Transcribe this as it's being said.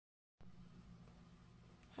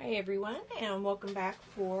Hi everyone, and welcome back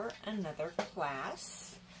for another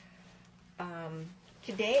class.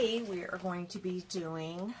 Today we are going to be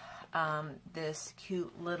doing this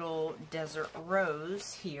cute little desert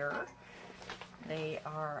rose here. They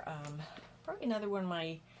are probably another one of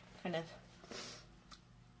my kind of,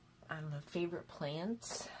 I don't know, favorite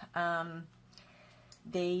plants.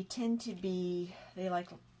 They tend to be, they like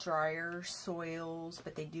drier soils,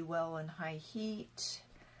 but they do well in high heat.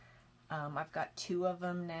 I've got 2 of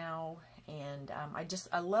them now, and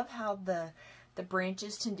I love how the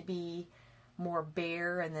branches tend to be more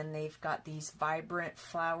bare, and then they've got these vibrant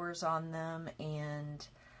flowers on them, and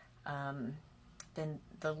then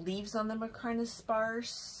the leaves on them are kind of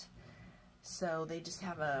sparse, so they just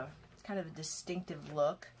have a kind of a distinctive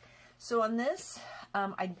look. So on this,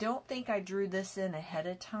 I don't think I drew this in ahead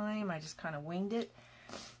of time. I just kind of winged it.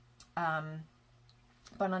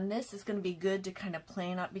 But on this, it's going to be good to kind of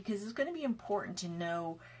plan out, because it's going to be important to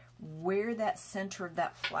know where that center of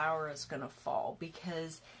that flower is going to fall,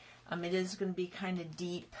 because it is going to be kind of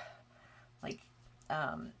deep, like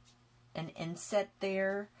an inset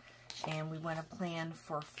there, and we want to plan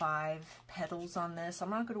for 5 petals on this.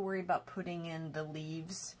 I'm not going to worry about putting in the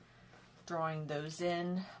leaves, drawing those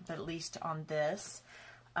in, but at least on this.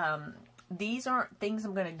 These aren't things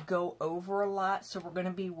I'm going to go over a lot, so we're going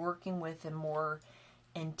to be working with a more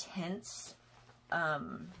intense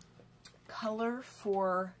color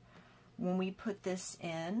for when we put this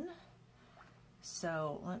in.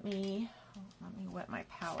 So let me wet my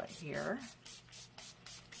palette here.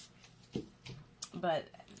 But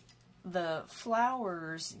the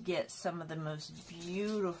flowers get some of the most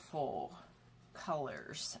beautiful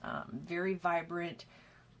colors, very vibrant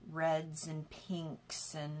reds and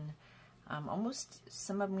pinks, and almost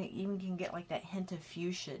some of them even can get like that hint of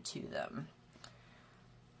fuchsia to them.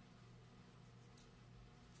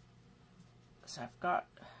 So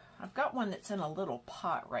I've got one that's in a little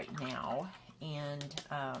pot right now, and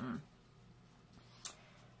I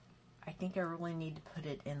think I really need to put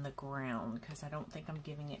it in the ground, because I don't think I'm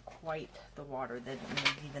giving it quite the water that it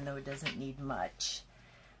needs, even though it doesn't need much.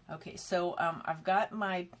 Okay, so I've got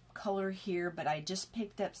my color here, but I just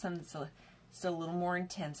picked up some that's a little more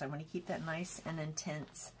intense. I want to keep that nice and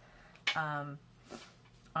intense on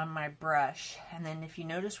my brush. And then if you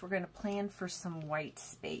notice, we're going to plan for some white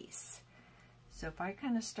space. So if I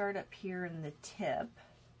kind of start up here in the tip,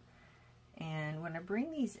 and when I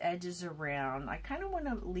bring these edges around, I kind of want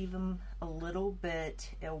to leave them a little bit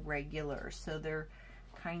irregular, so they're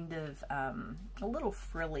kind of a little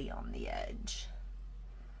frilly on the edge.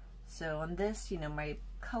 So on this, you know, my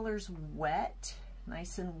color's wet,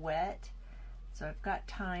 nice and wet, so I've got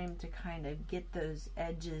time to kind of get those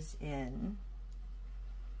edges in.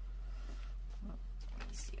 Let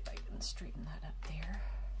me see if I can straighten that up there.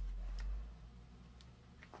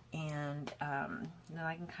 And then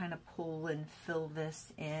I can kind of pull and fill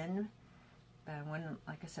this in. But I want to,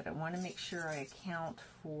 like I said, I want to make sure I account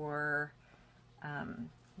for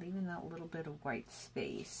leaving that little bit of white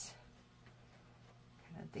space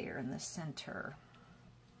kind of there in the center.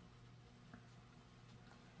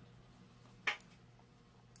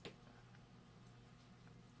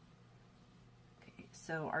 Okay,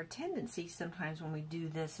 so our tendency sometimes when we do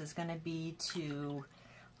this is going to be to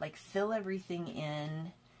like fill everything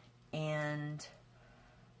in and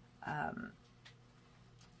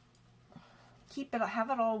have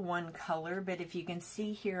it all one color. But if you can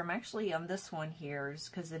see here, I'm actually on this one here,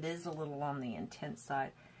 because it is a little on the intense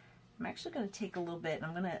side. I'm actually going to take a little bit, and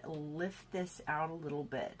I'm going to lift this out a little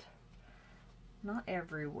bit. Not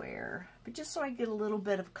everywhere, but just so I get a little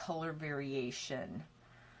bit of color variation.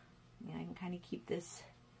 Yeah, I can kind of keep this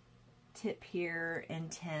tip here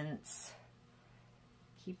intense.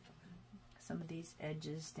 Keep some of these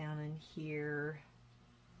edges down in here.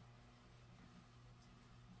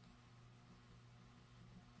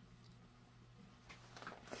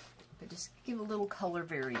 But just give a little color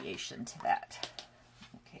variation to that.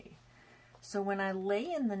 Okay, so when I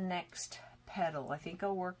lay in the next petal, I think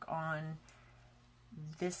I'll work on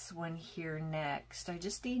this one here next. I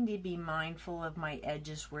just need to be mindful of my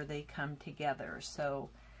edges where they come together. So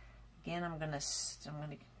again, I'm gonna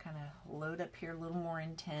kind of load up here a little more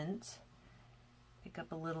intense. Pick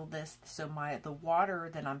up a little this, so the water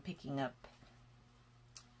that I'm picking up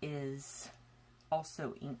is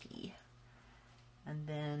also inky. And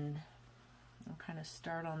then I'll kind of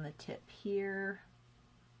start on the tip here.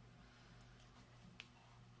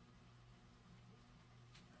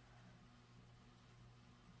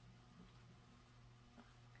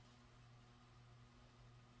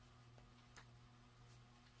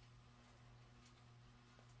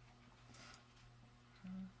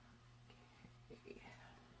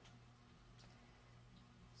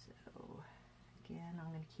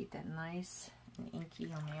 want to keep that nice and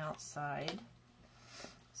inky on the outside.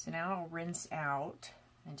 So now I'll rinse out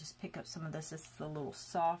and just pick up some of this. It's a little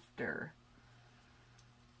softer.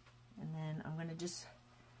 And then I'm going to just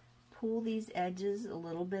pull these edges a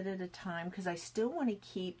little bit at a time because I still want to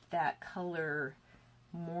keep that color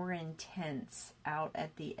more intense out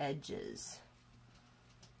at the edges.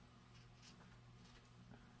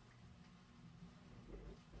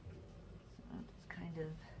 So I'll just kind of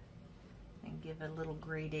and give a little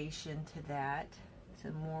gradation to that.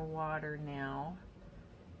 Some more water now.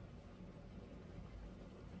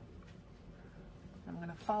 I'm going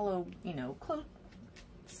to follow, you know,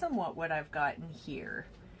 somewhat what I've got in here.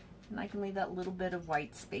 And I can leave that little bit of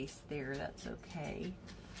white space there, that's okay.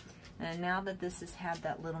 And now that this has had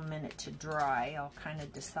that little minute to dry, I'll kind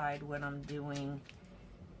of decide what I'm doing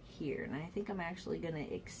here. And I think I'm actually going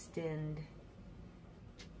to extend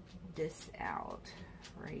this out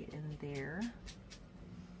right in there.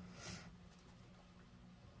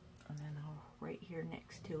 And then I'll, right here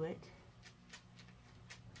next to it,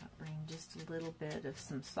 I'll bring just a little bit of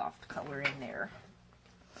some soft color in there.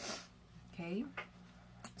 Okay,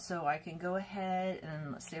 so I can go ahead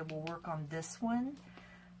and let's say we'll work on this one.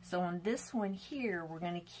 So on this one here, we're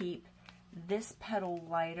going to keep this petal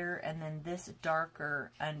lighter and then this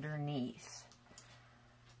darker underneath.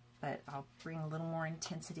 But I'll bring a little more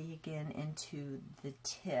intensity again into the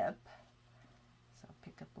tip. So I'll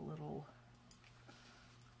pick up a little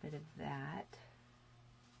bit of that.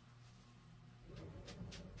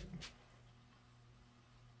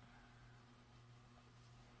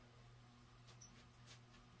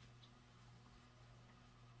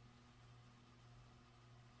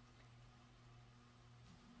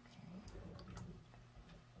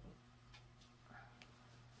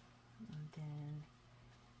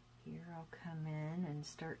 I'll come in and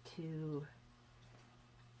start to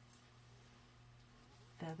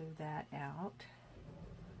feather that out,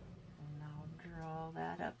 and I'll draw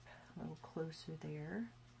that up a little closer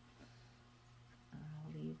there. And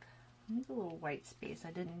I'll leave a little white space.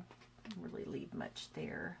 I didn't really leave much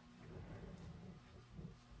there.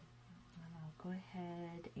 And I'll go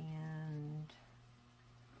ahead and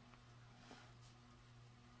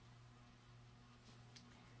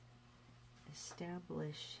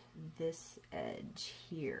establish this edge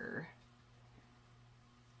here.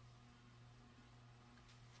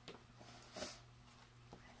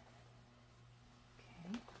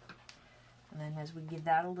 Okay. And then as we give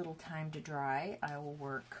that a little time to dry, I will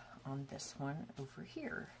work on this one over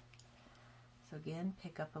here. So again,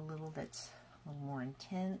 pick up a little that's a little more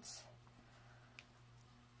intense.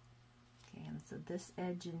 Okay, and so this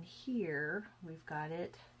edge in here, we've got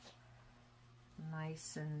it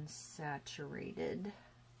nice and saturated.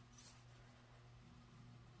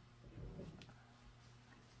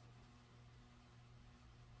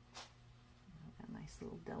 A nice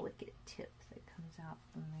little delicate tip that comes out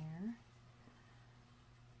from there.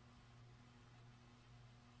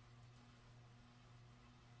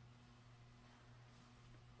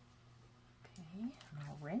 Okay, and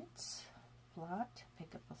I'll rinse, blot,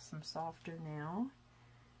 pick up some softer now,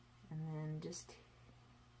 and then just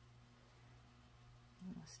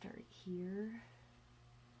I'll start here,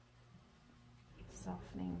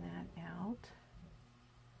 softening that out.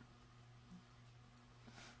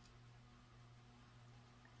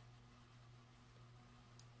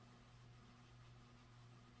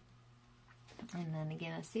 And then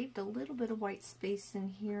again, I saved a little bit of white space in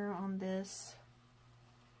here on this.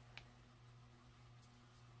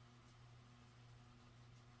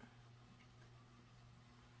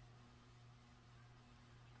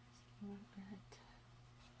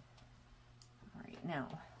 Now,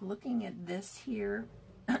 looking at this here,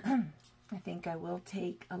 I think I will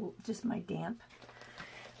take just my damp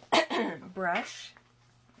brush,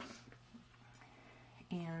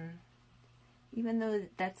 and even though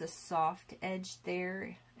that's a soft edge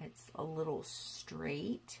there, it's a little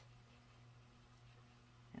straight,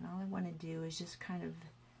 and all I want to do is just kind of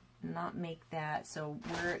not make that, so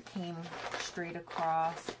where it came straight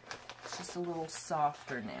across, it's just a little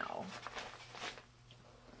softer now.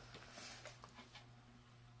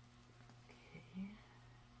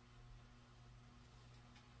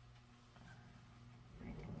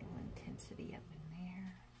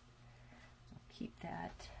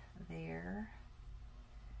 That there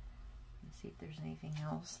and see if there's anything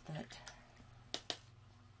else that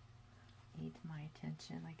needs my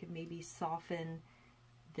attention. I could maybe soften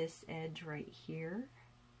this edge right here.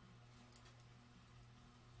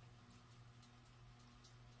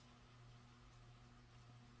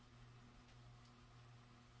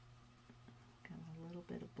 Got a little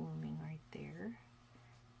bit of blooming right there,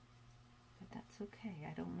 but that's that's okay.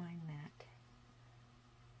 I don't mind that.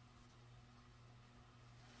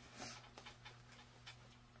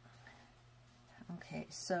 Okay,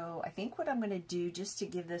 so I think what I'm going to do, just to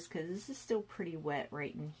give this, because this is still pretty wet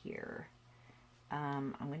right in here,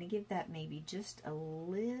 I'm going to give that maybe just a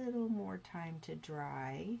little more time to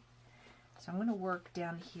dry. So I'm going to work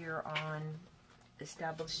down here on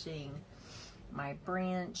establishing my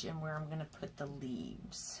branch and where I'm going to put the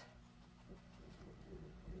leaves.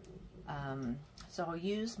 So I'll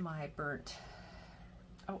use my burnt,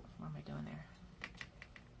 oh, what am I doing there?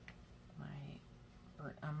 My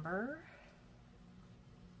burnt umber.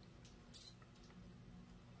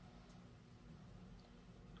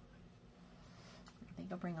 I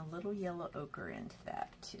think I'll bring a little yellow ochre into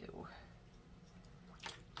that too.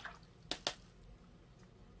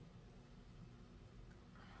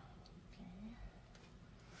 Okay.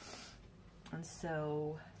 And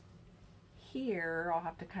so here I'll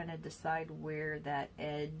have to kind of decide where that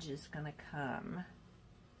edge is going to come.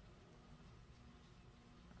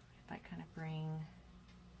 If I kind of bring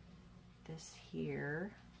this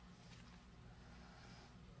here.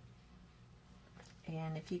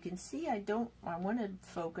 And if you can see, I want to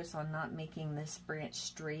focus on not making this branch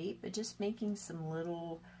straight, but just making some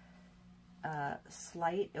little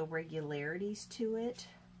slight irregularities to it,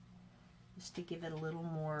 just to give it a little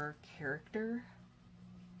more character.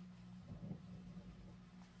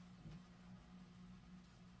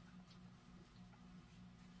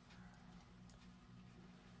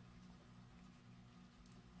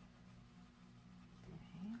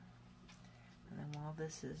 While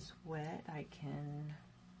this is wet, I can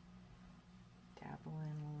dabble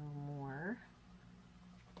in a little more.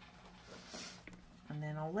 And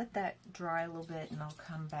then I'll let that dry a little bit and I'll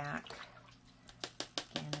come back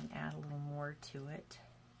again and add a little more to it.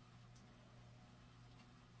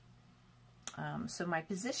 So my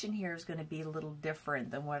position here is going to be a little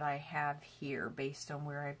different than what I have here based on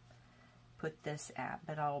where I put this at.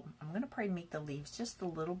 But I'm going to probably make the leaves just a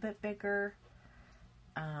little bit bigger.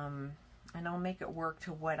 And I'll make it work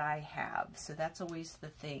to what I have. So that's always the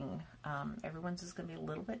thing. Everyone's is going to be a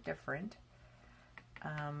little bit different.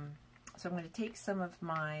 So I'm going to take some of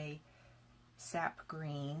my sap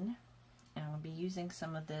green, and I'm going to be using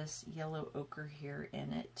some of this yellow ochre here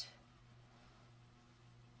in it.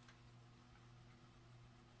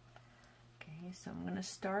 Okay, so I'm going to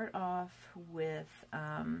start off with,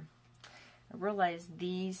 I realize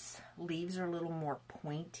these leaves are a little more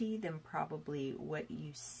pointy than probably what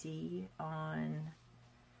you see on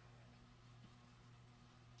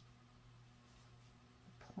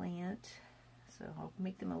the plant. So I'll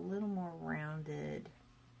make them a little more rounded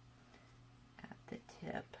at the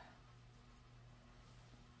tip.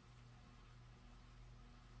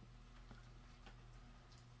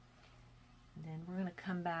 And then we're going to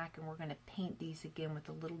come back and we're going to paint these again with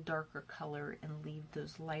a little darker color and leave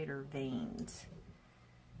those lighter veins.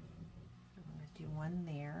 I'm going to do one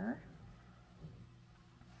there.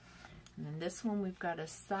 And then this one we've got a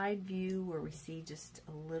side view where we see just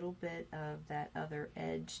a little bit of that other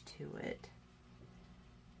edge to it.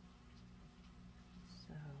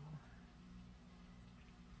 So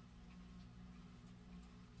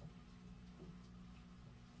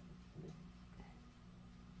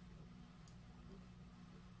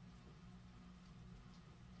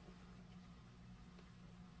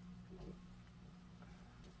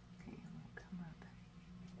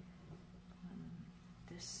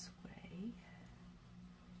this way.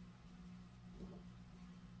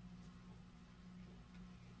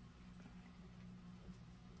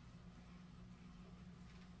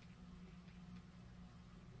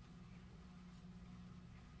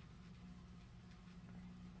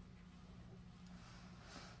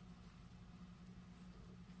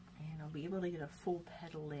 And I'll be able to get a full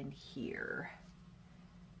petal in here.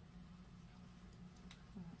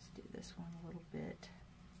 Let's do this one a little bit.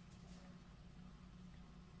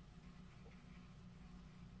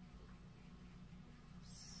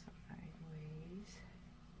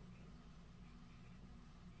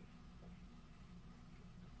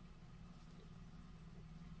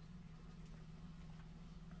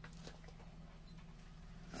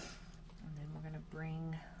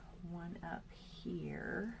 Bring one up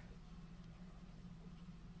here.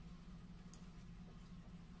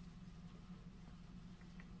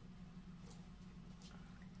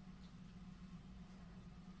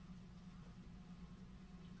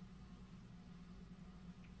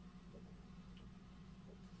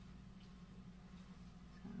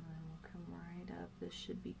 So then we'll come right up. This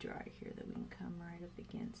should be dry here, that we can come right up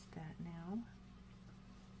against that now.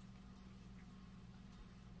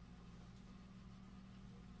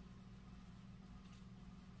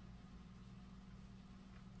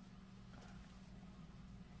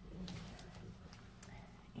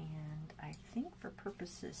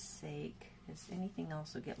 purpose's sake, because anything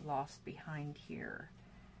else will get lost behind here.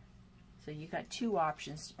 So you got two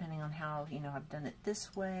options depending on how, you know, I've done it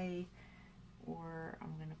this way, or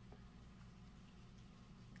I'm going to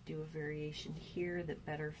do a variation here that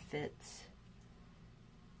better fits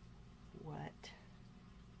what.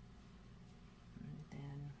 And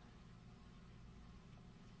then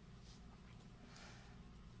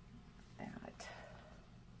that.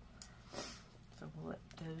 So we'll let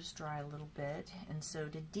those dry a little bit. And so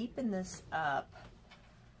to deepen this up,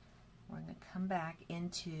 we're going to come back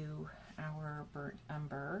into our burnt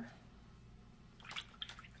umber.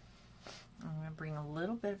 I'm going to bring a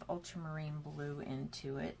little bit of ultramarine blue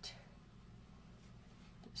into it,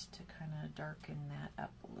 just to kind of darken that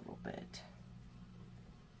up a little bit.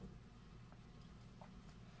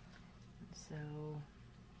 And so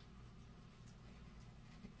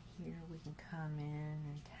here we can come in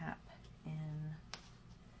and tap in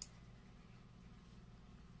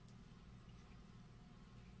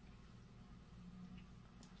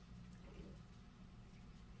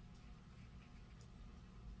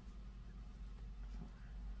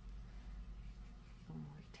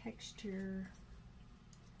texture.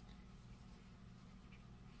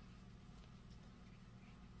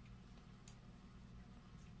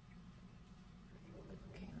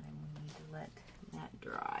 Okay, and then we need to let that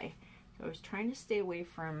dry. So I was trying to stay away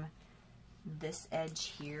from this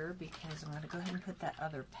edge here because I'm going to go ahead and put that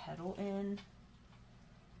other petal in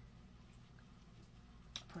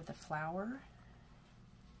for the flower.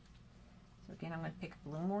 So again, I'm going to pick up a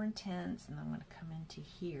little more intense, and I'm going to come into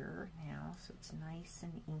here now so it's nice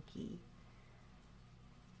and inky.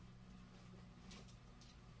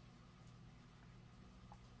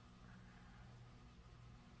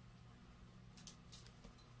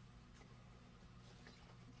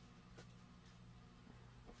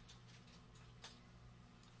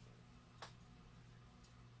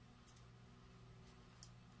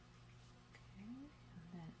 Okay, and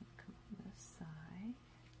then come on this side.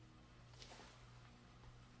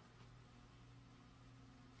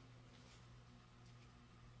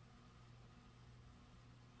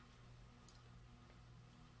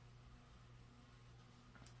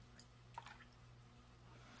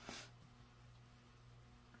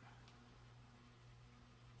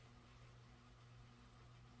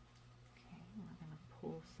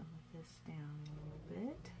 Pull some of this down a little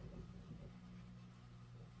bit.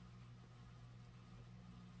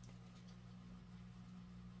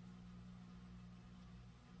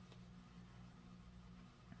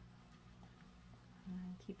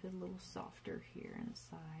 And keep it a little softer here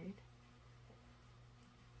inside.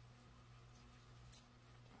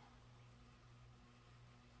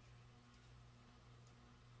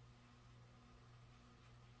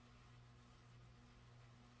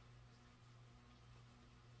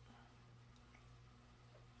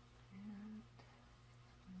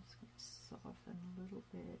 Soften a little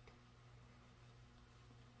bit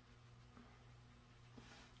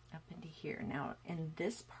up into here. Now in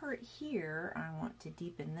this part here, I want to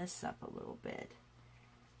deepen this up a little bit,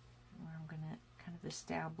 where I'm going to kind of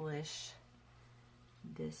establish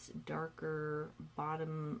this darker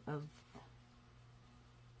bottom of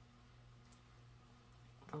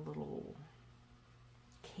the little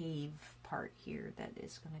cave part here that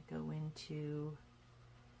is going to go into.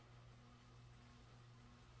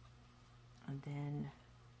 And then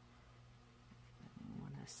I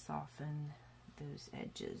want to soften those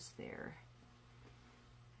edges there.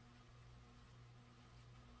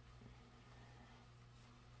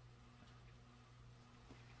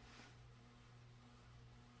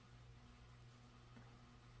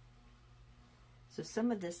 So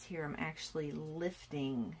some of this here I'm actually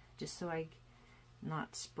lifting just so I'm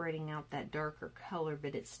not spreading out that darker color,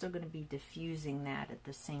 but it's still going to be diffusing that at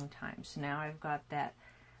the same time. So now I've got that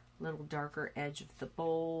little darker edge of the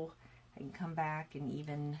bowl. I can come back and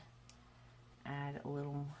even add a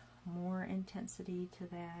little more intensity to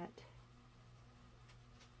that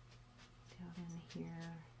down in here.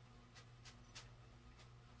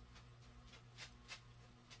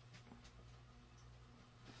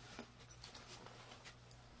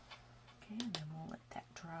 Okay, and then we'll let that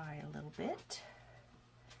dry a little bit.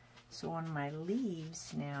 So on my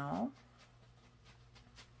leaves now,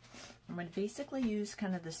 I'm going to basically use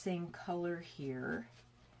kind of the same color here.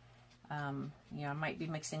 You know, I might be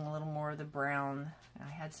mixing a little more of the brown. I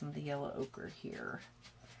had some of the yellow ochre here.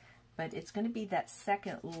 But it's going to be that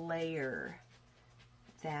second layer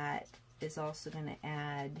that is also going to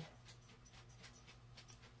add,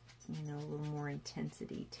 you know, a little more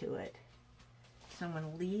intensity to it. So I'm going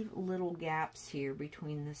to leave little gaps here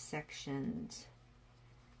between the sections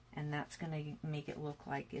and that's going to make it look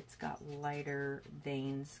like it's got lighter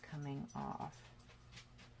veins coming off.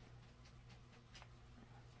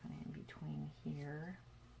 Kind of in between here.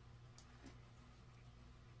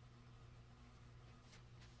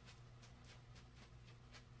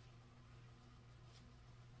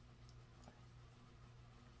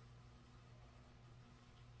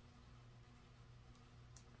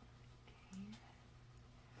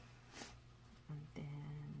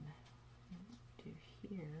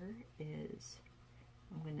 Is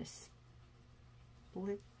I'm going to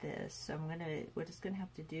split this. So I'm going to, what it's going to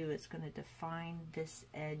have to do, it's going to define this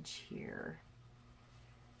edge here.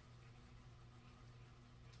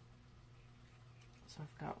 So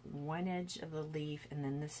I've got one edge of the leaf, and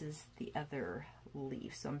then this is the other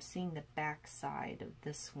leaf. So I'm seeing the back side of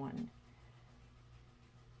this one.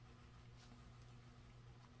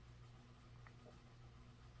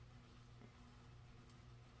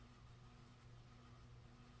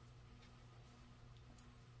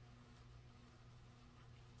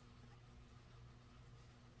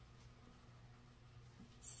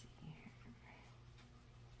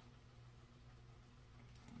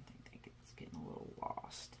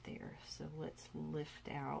 There, so let's lift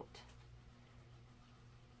out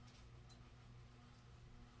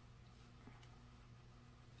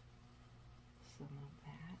some of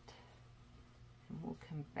that, and we'll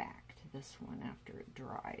come back to this one after it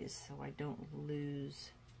dries so I don't lose.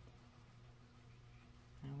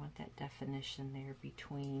 I want that definition there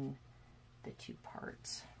between the two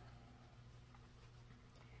parts.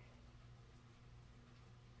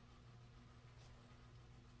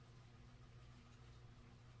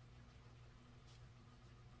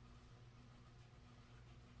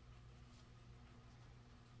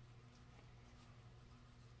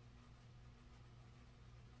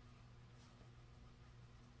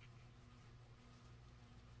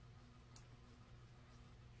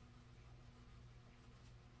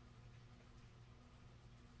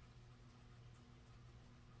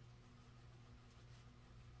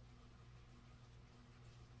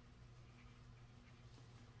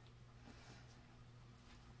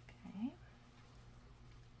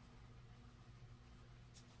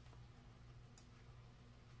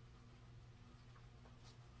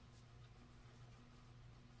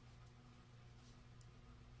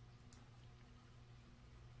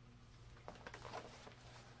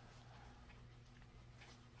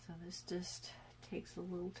 So this just takes a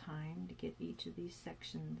little time to get each of these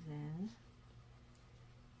sections in.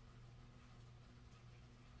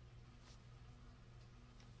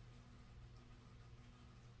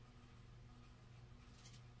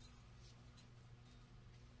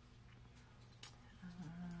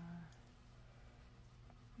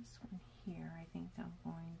 This one here, I think I'm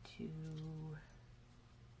going to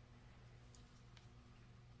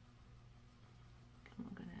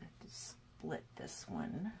have to split this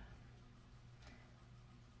one.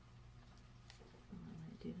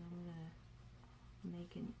 I'm gonna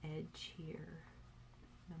make an edge here.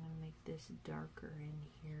 I'm gonna make this darker in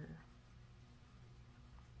here.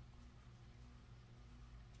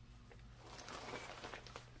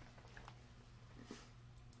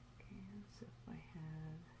 Okay, so if I have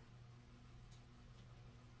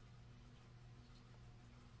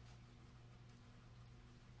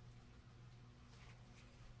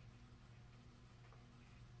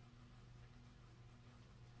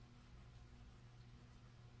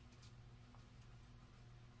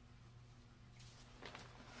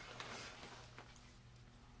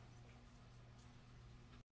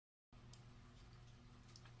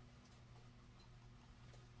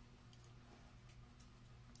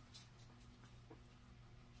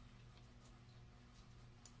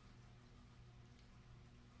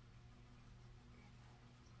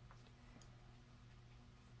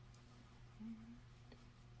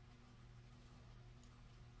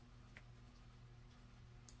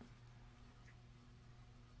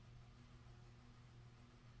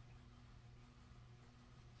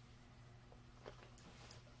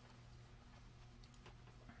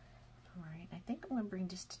I think I'm going to bring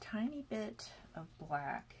just a tiny bit of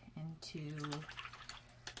black into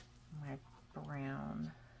my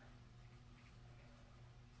brown.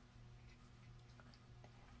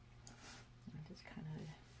 I just kind of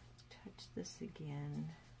touch this again.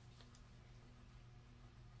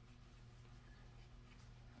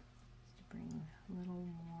 Just to bring a little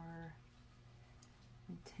more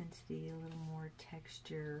intensity, a little more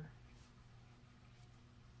texture.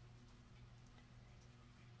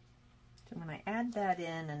 So when I add that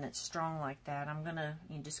in and it's strong like that, I'm going to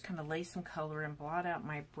just kind of lay some color and blot out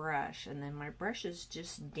my brush. And then my brush is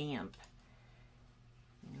just damp.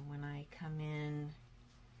 When I come in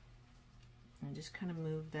And just kind of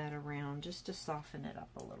move that around just to soften it up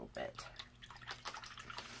a little bit.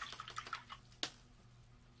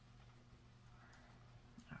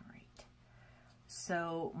 All right.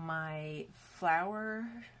 So my flower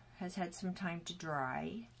has had some time to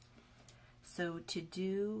dry. So to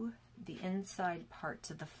do the inside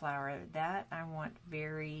parts of the flower, that I want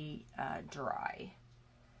very dry.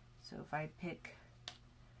 So if I pick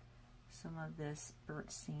some of this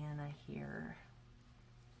burnt sienna here,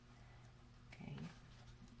 okay,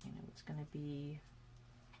 you know, it's going to be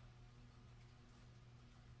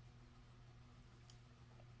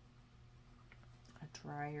a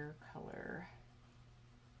drier color,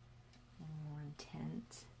 a little more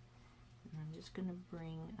intense. And I'm just going to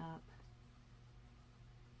bring up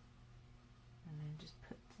and then just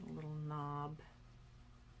put the little knob.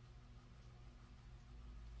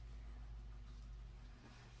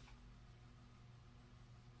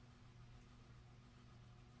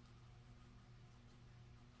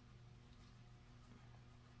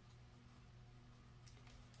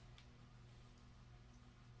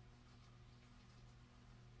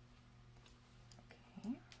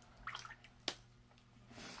 Okay.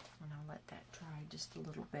 And I'll let that dry just a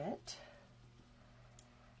little bit.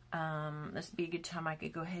 This would be a good time I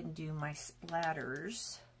could go ahead and do my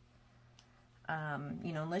splatters.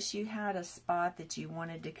 You know, unless you had a spot that you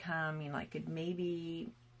wanted to come, you know, I could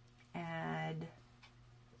maybe come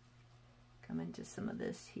into some of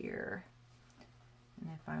this here. And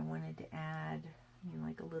if I wanted to add, you know,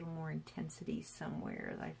 like a little more intensity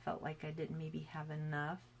somewhere, I felt like I didn't maybe have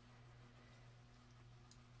enough.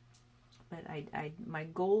 But my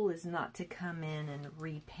goal is not to come in and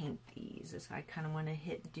repaint these. I kind of want to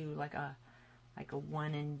do like a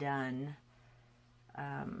one and done.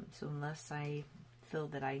 So unless I feel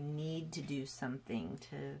that I need to do something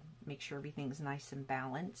to make sure everything's nice and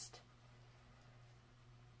balanced.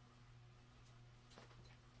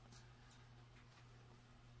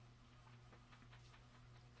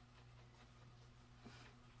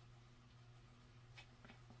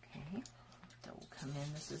 Okay, so we'll come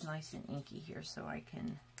in. This is nice and inky here, so I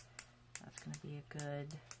can, that's going to be a good...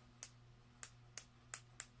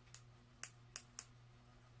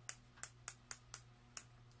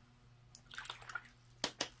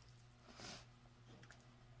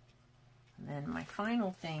 Then my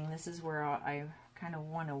final thing, this is where I kind of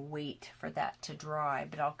want to wait for that to dry,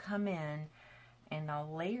 but I'll come in and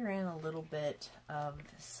I'll layer in a little bit of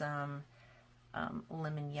some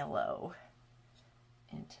lemon yellow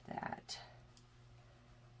into that.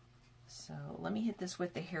 So let me hit this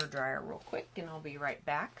with the hairdryer real quick and I'll be right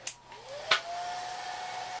back.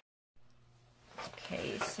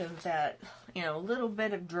 Okay, so that, you know, a little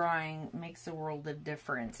bit of drying makes a world of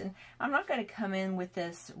difference. And I'm not going to come in with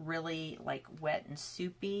this really like wet and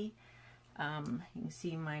soupy. You can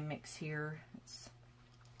see my mix here. It's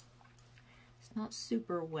not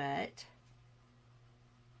super wet.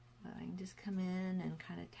 I can just come in and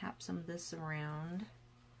kind of tap some of this around.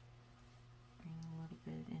 Bring a little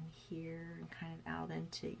bit in here and kind of out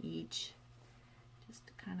into each. Just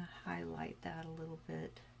to kind of highlight that a little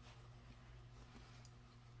bit.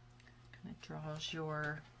 Kind of draws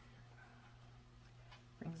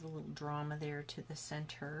brings a little drama there to the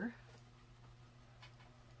center.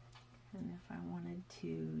 And if I wanted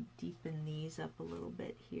to deepen these up a little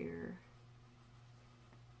bit here.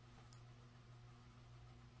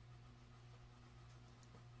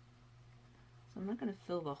 So I'm not going to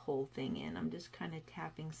fill the whole thing in. I'm just kind of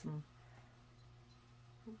tapping some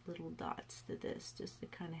little dots to this just to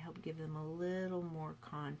kind of help give them a little more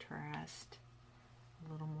contrast.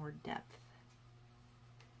 A little more depth.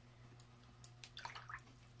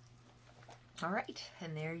 All right,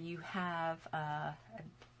 and there you have a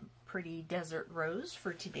pretty desert rose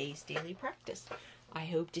for today's daily practice. I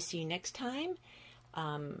hope to see you next time.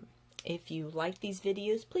 If you like these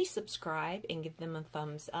videos, please subscribe and give them a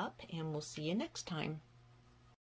thumbs up, and we'll see you next time.